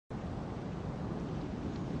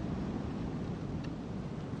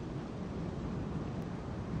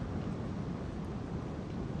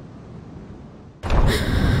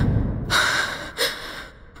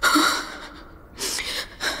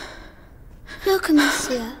Look,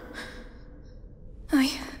 Amicia.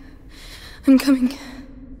 I'm coming.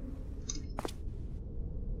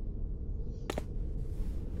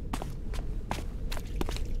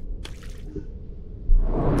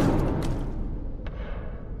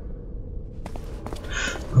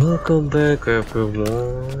 Welcome back,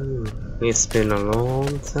 everyone. It's been a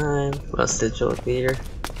long time. What's the joke here?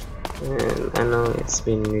 And I know it's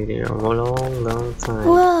been really a long time.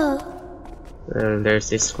 Whoa. Well, there's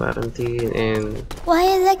this quarantine and... Why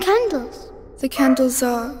are there candles? The candles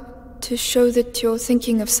are to show that you're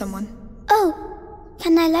thinking of someone. Oh,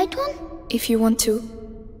 can I light one? If you want to.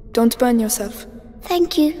 Don't burn yourself.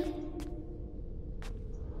 Thank you.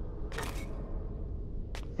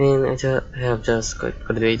 And I have just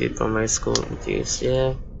graduated from my school, which is,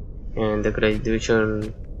 and the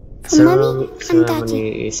graduation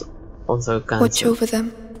ceremony is also cancelled. Watch over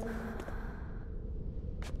them.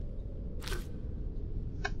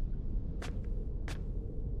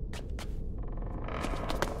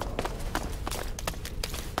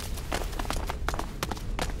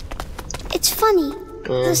 It's funny,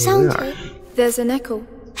 the sound here. There's an echo.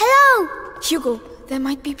 Hello! Hugo, there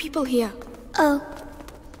might be people here. Oh.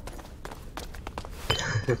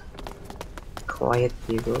 Quiet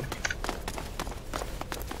people.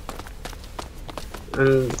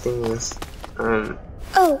 And the thing is,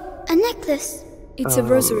 Oh, a necklace. It's a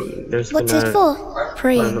rosary. What's it for?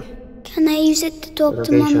 Praying. Can I use it to talk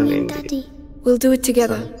to Mommy and Daddy? We'll do it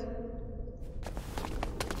together.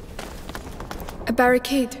 A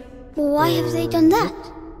barricade. Why have they done that?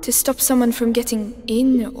 To stop someone from getting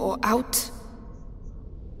in or out.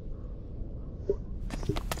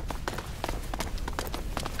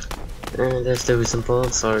 And there's the reason for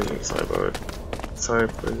sorry for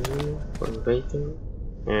waiting,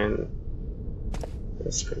 and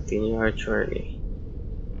let's continue our journey.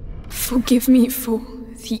 Forgive me for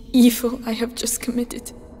the evil I have just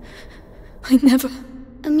committed. I never...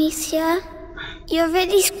 Amicia, you're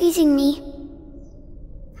really squeezing me.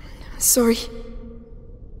 Sorry.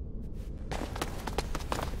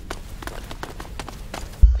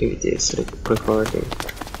 It is recording.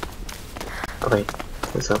 Okay,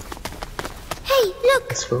 what's up? Hey, look!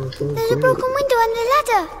 There's a broken window on the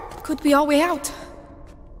ladder! Could be our way out.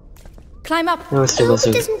 Climb up. No, I hope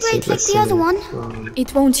it doesn't break like the other one.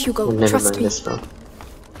 It won't, Hugo. Trust me.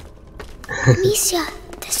 Amicia,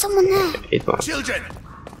 there's someone there. It won't. Children,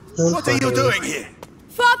 what are you doing here?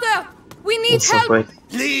 Father! We need help!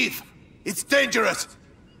 Leave! It's dangerous!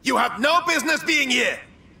 You have no business being here!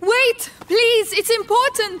 Wait! Please! It's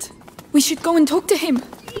important! We should go and talk to him.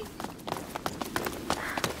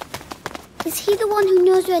 Is he the one who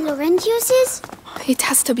knows where Laurentius is? It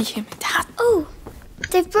has to be him. It has... Oh,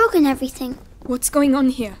 they've broken everything. What's going on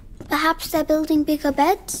here? Perhaps they're building bigger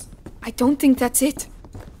beds? I don't think that's it.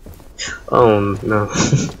 Oh no.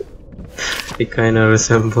 It kinda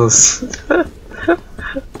resembles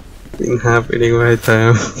thing happening right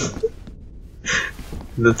now.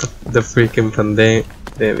 the freaking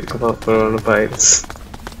pandemic about coronavirus.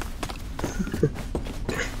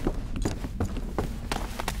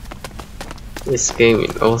 This game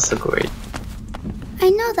is also great. I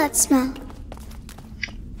know that smell.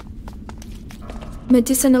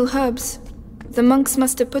 Medicinal herbs. The monks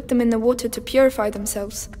must have put them in the water to purify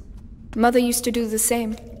themselves. Mother used to do the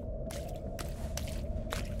same.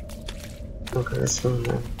 Okay, let's go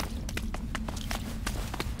now.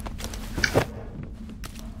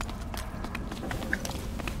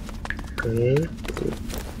 Okay.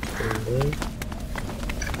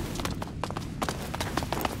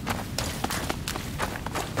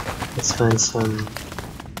 Let's find some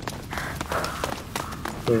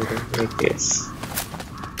like this.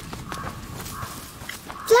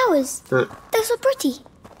 Flowers. They're so pretty.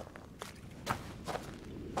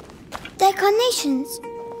 They're carnations.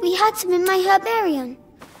 We had some in my herbarium,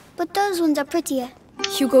 but those ones are prettier.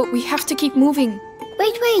 Hugo, we have to keep moving.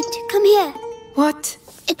 Wait, come here. What?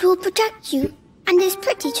 It will protect you, and it's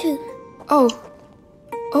pretty too. Oh,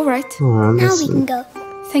 all right. Oh, now we can go.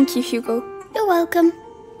 Thank you, Hugo. You're welcome.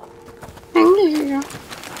 Thank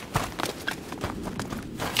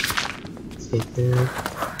you.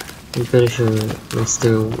 I'm pretty sure I'm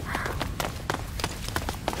still...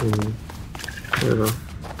 There we go.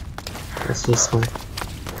 That's this one.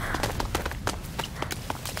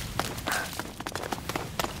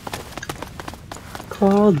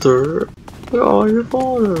 Father! Where are you,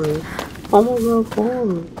 father? Oh my god,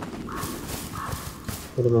 father!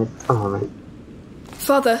 Wait a minute. Oh man.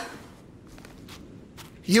 Father!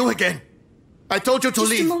 You again! I told you to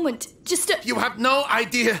leave! Just a moment. You have no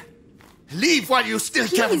idea! Leave while you still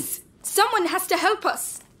can! Please! Someone has to help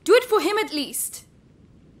us! Do it for him at least!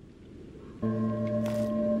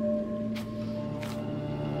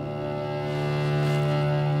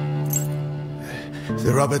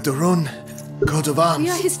 The Robert de Rune, coat of arms. We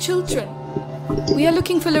are his children. We are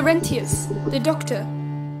looking for Laurentius, the doctor.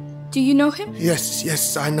 Do you know him?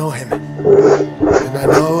 Yes, I know him. And I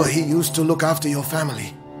know he used to look after your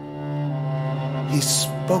family. He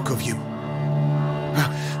spoke of you.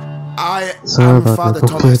 I am Father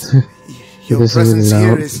Thomas. Your presence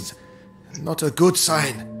here is not a good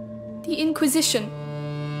sign. The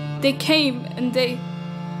Inquisition. They came and they...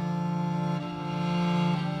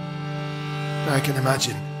 I can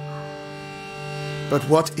imagine. But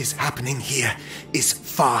what is happening here is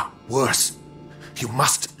far worse. You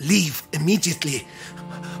must leave immediately,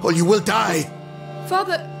 or you will die.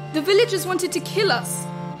 Father, the villagers wanted to kill us.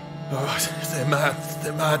 Oh,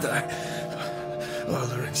 they're mad. Oh,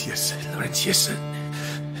 Laurentius.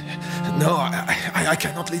 No, I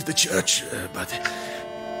cannot leave the church, but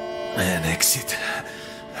an exit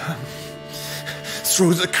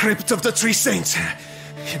through the crypt of the Three Saints.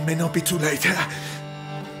 It may not be too late.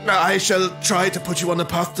 I shall try to put you on the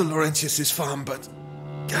path to Laurentius's farm, but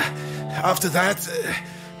after that,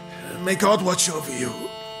 may God watch over you.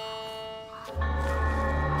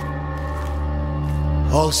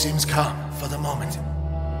 All seems calm for the moment.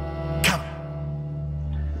 Come.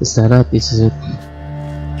 Is that up? Is it?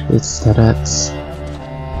 It's that X.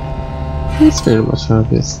 It's very much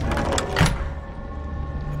obvious.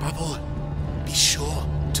 Bubble, be sure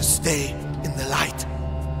to stay in the light.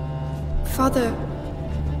 Father,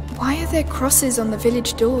 why are there crosses on the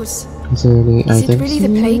village doors? Is there any Is it really the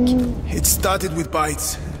plague? It started with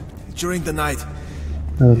bites during the night.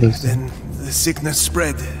 Oh, Then the sickness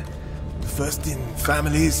spread. First in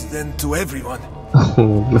families, then to everyone.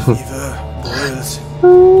 oh no. Fever, boils.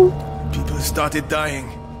 People started dying.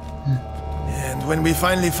 And when we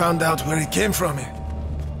finally found out where it came from, it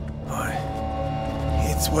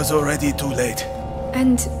was already too late.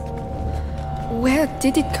 And where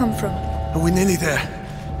did it come from? We're nearly there.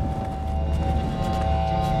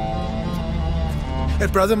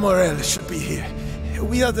 Brother Morel should be here.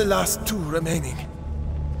 We are the last two remaining.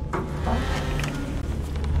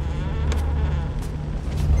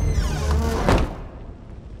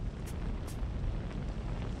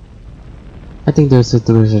 I think there's a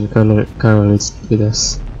tourism correlates with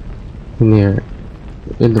us in here,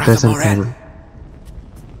 in the Brother present Morel. time.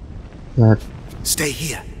 That Stay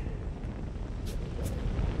here.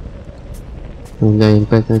 when the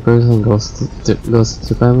infected person goes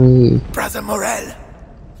to family, Brother Morel.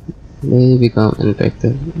 they become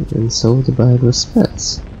infected, and so the virus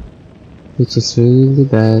spreads, which is really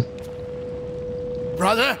bad.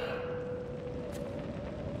 Brother?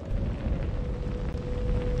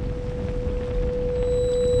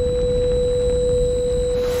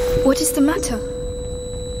 What is the matter?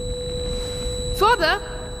 Father?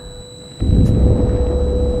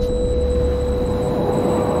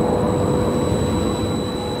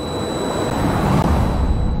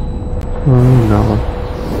 Oh no,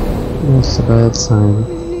 that's a bad sign.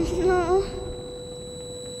 No.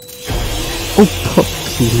 Oh,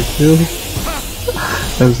 puppy, really?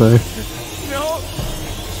 I'm sorry. No.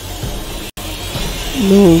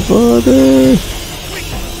 No, father!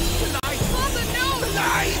 Father, no.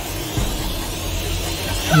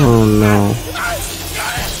 Oh no.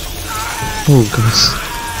 Oh gosh.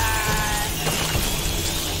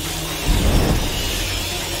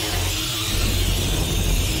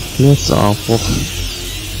 That's awful.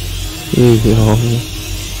 Really awful.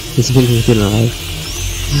 He's been eaten alive.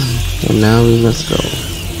 And now we must go.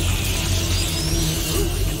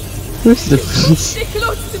 Where's the prince? Stay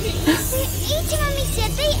close to me! They ate him, Amicia!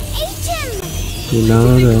 They ate him! You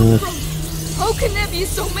know that. How can there be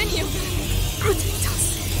so many of them? Protect us!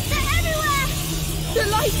 They're everywhere! The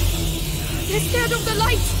light! They're scared of the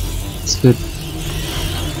light! It's good.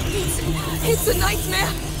 It's a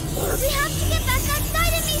nightmare! We have to get back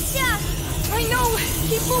outside, Amicia! I know!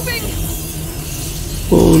 Keep moving!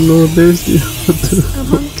 Oh no, there's the A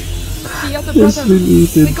monk. The other Yes, brother. we need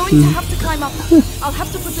it We're going too. to have to climb up. I'll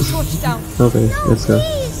have to put the torch down. Okay, let's go.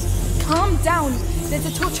 Please! Calm down. There's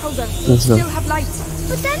a torch holder. Let's go. Still have light.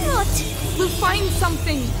 But then what? We'll find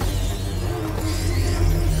something.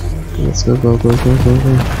 Let's go. I don't understand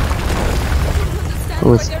Oh,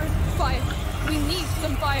 why it's- there is fire. We need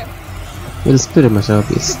some fire. It's pretty much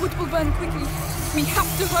obvious. The wood will burn quickly. We have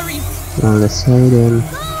to hurry. Now let's hurry then.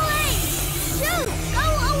 Go away! Shoot! Go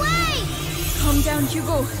away! Calm down,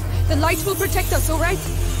 Hugo. The light will protect us, alright?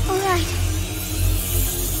 Alright.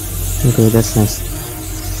 Okay, that's nice.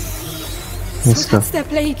 Let's So go. that's their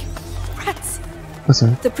plague. Rats. Oh,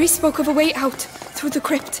 sorry. The priest spoke of a way out, through the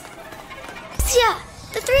crypt. Sia!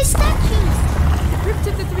 The three statues! The crypt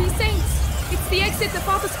of the Three Saints. It's the exit the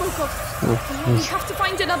father spoke of. Oh, We yes. have to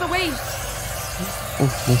find another way.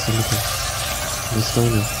 Oh, nice and little. Let's go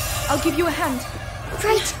now. I'll give you a hand.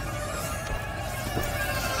 Right.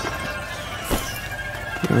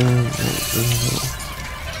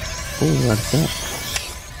 Oh, what's that?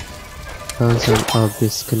 Found some of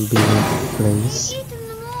this convenient place. Eat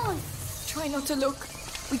them all. Try not to look.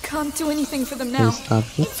 We can't do anything for them now. Place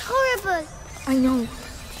object. It's horrible. I know.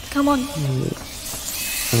 Come on. Alright.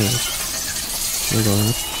 We'll go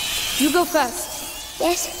up. You go first.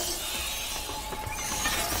 Yes.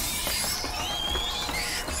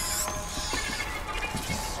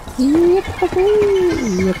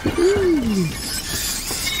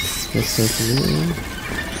 Let's certainly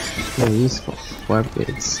very useful for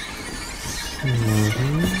upgrades.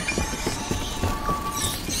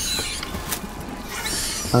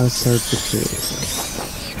 I'll start the tree.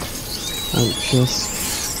 I'm just...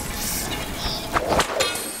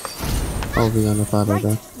 Oh, we're gonna follow Right.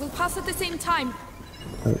 that. We'll pass at the same time.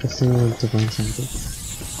 I still want to find something.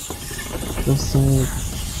 Looks like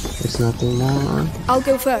there's nothing more. I'll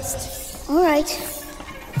go first. All right.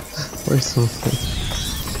 Or something.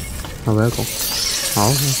 Oh, welcome.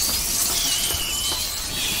 Oh,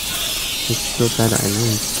 it's still better, I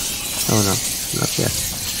mean. Oh no, not yet.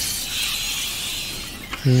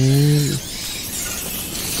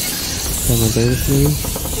 Come on, baby.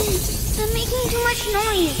 They're making too much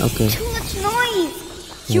noise. Okay. Too much noise.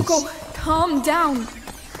 Hugo, calm down.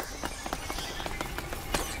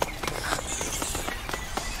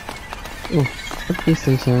 Oh, a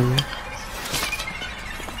PlayStation.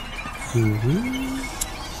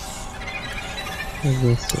 I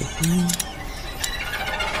guess so.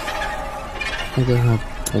 I don't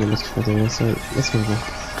have any much further, so let's move on.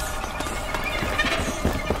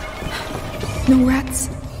 No rats.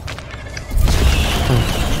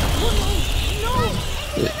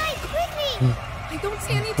 I don't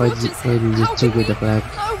see any Why torches. did you How trigger can the flag?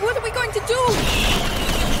 What are we going to do?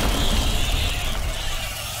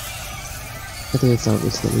 I think it's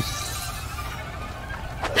obvious that we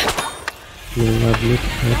lovely.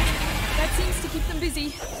 That seems to keep them busy. Are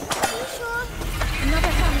you sure? Another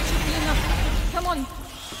hand should be enough. Come on.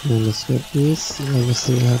 And let's get this. Let me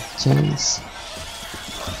still have a chance.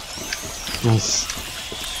 Nice.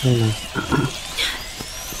 Very nice.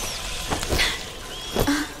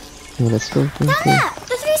 Yeah, let's go. Down there!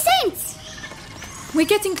 The Three Saints! We're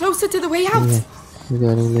getting closer to the way out. Yeah, we're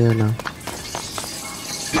getting there now.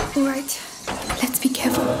 All right. Let's be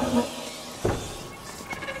careful.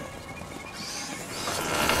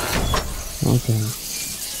 Okay.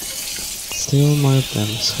 Still more of them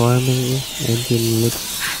swarming and you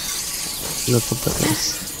look at the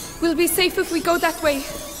place. We'll be safe if we go that way.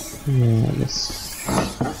 Yeah, let's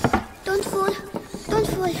Don't fall. Don't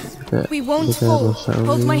fall. We won't be careful, fall. shall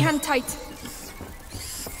Hold we? my hand tight.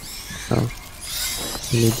 Oh.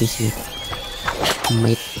 We need this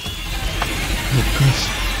mate. Oh gosh.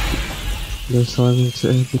 They're swarming to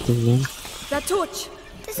everything, man. That torch.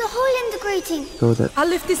 There's a hole in the grating. Go that. I'll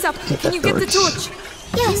lift this up. Get Can that you get the torch. torch?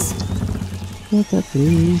 Yes. Get that,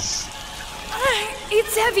 please.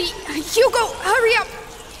 It's heavy. Hugo, hurry up.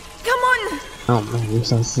 Come on. Oh man, you're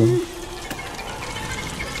so slow.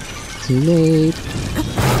 Too late.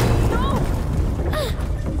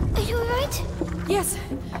 Are you alright? Yes.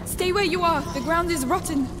 Stay where you are. The ground is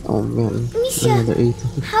rotten. Oh man. Misha. Another 8.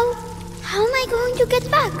 How am I going to get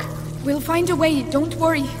back? We'll find a way. Don't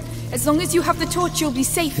worry. As long as you have the torch, you'll be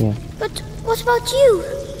safe. Yeah. But what about you?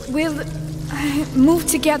 We'll move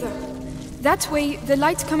together. That way, the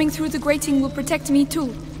light coming through the grating will protect me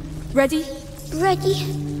too. Ready? Ready?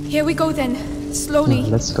 Here we go then. Slowly.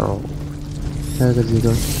 Let's go. Where did you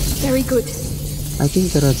go? Very good. I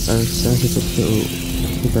think the rats are sensitive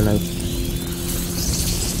to the light.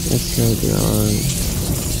 That's why they are...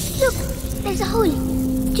 Look, there's a hole.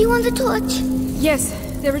 Do you want the torch? Yes,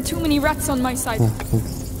 there are too many rats on my side. Yeah,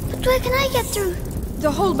 thanks. But where can I get through? The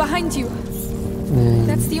hole behind you. And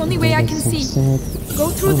That's the only way I can see. sunset. Go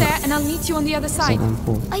through Oh. there and I'll meet you on the other side.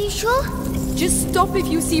 Sun. Are you sure? Just stop if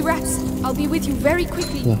you see rats. I'll be with you very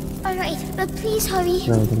quickly. Yeah. Alright, but please hurry.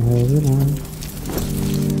 Right, and hurry now.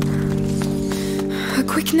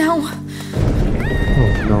 Quick now.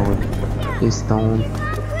 Oh no. Please don't.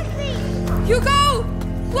 Hugo!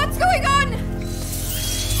 What's going on?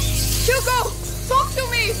 Hugo! Talk to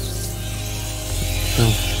me! No.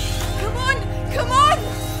 Come on! Come on!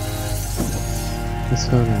 Let's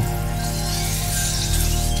go now.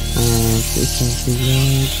 And please don't be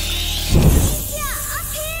loud.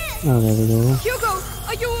 Oh, there we go. Hugo!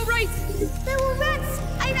 Are you alright? There were rats.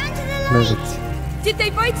 I ran to the Where's light. it? Did they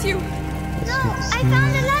bite you? No, I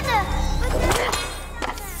found a ladder.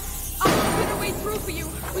 But I'll open a way through for you.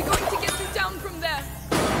 We're going to get you down from there.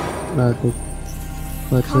 Not good.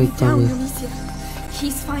 What Calm wait for down, me? Alicia.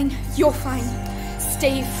 He's fine. You're fine.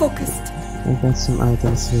 Stay focused. I got some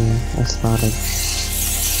items here. I spotted.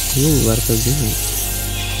 Ooh, what are they doing?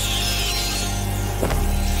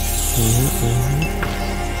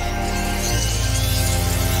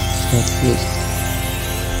 That's it.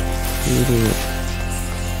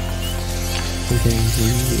 And then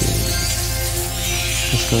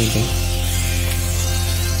let's go there.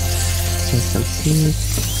 Check some food.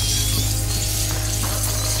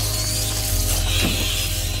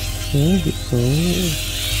 There we go.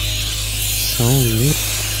 So neat.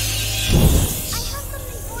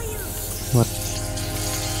 What?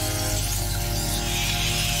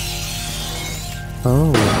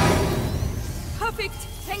 Oh, Perfect.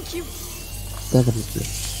 Thank you. definitely.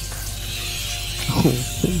 Oh,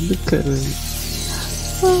 look at him.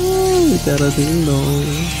 Oh, we got a ding dong.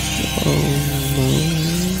 Oh no.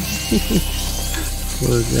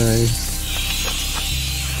 Poor guy.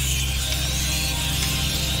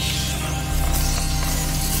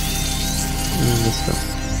 Let's go.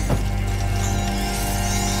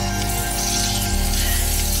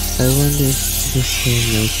 I wonder if this will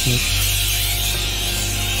make it.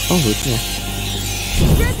 Oh, yeah.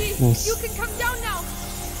 Ready? Nice. You can come down now.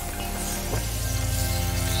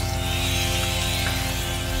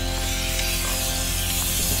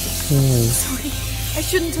 Okay. Sorry. I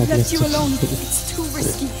shouldn't have That left is you too- alone. It's too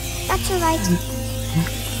risky. That's alright.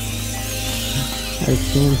 I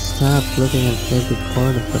can't stop looking at every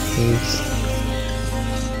corner of the place.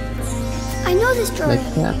 I know this drawer.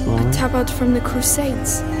 Like that one. Tabard from the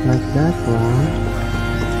Crusades. Like that one.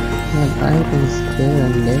 Have items there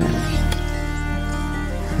and there.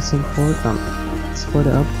 It's important. It's for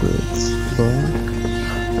the upgrades, boy.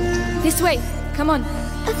 This way. Come on.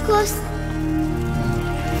 Of course.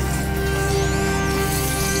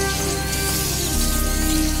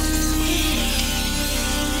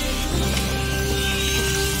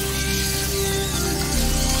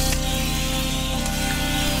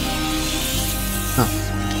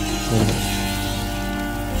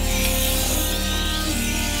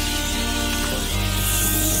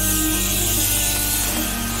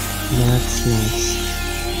 That's nice.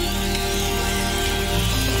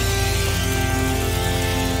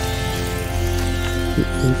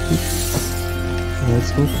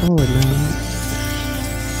 Let's go forward now.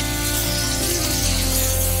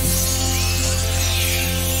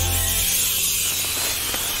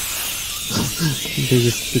 They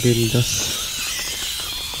just getting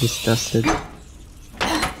disgusted.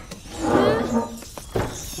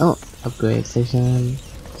 Oh, upgrade station.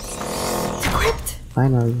 Equipped.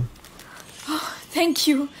 Finally. Thank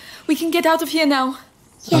you. We can get out of here now.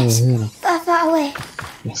 Yes. Oh, here. Far away.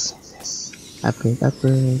 Yes. Upgrade.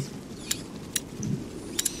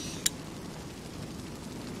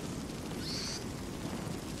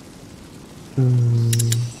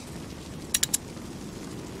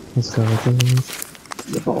 Let's go with this.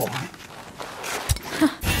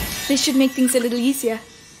 This should make things a little easier.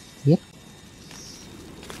 Yep.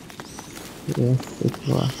 Yes, it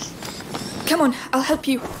was. Come on, I'll help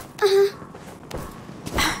you.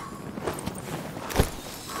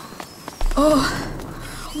 Oh,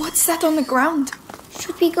 what's that on the ground?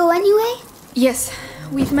 Should we go anyway? Yes,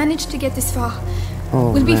 we've managed to get this far.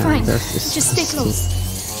 Oh, We'll be man, fine. that's Just stay disgusting. close.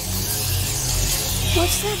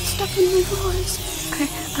 What's that stuff in my voice?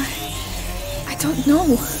 I don't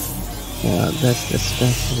know. Yeah, that's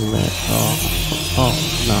disgusting, man. Oh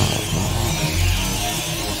no.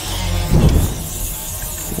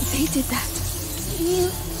 They did that.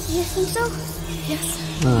 You think so? Yes,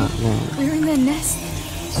 Oh man. we're in their nest.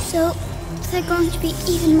 So, they're going to be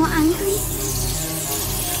even more angry?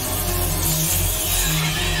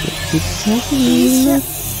 Exactly.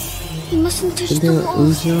 You mustn't touch Did the they walls.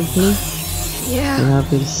 lose your place? It Yeah,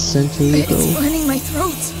 happened a century ago. it's burning my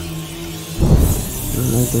throat. I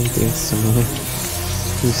don't think so, man.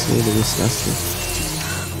 It's really disgusting.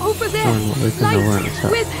 Over there. Oh no, we're gonna run. So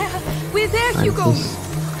We're there, Hugo.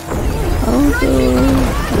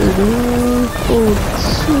 Oh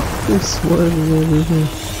shit, there's one over here.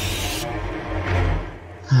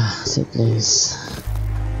 Ah, sick place.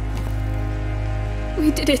 We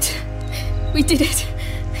did it. We did it.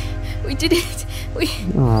 We did it.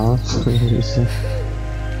 Aw,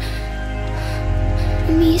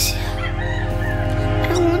 Amicia,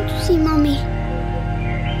 I want to see Mommy.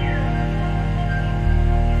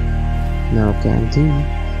 no can do.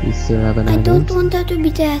 We still have I another. don't want her to be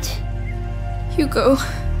dead. Hugo.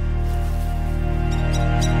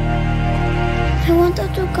 I want her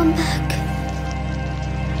to come back.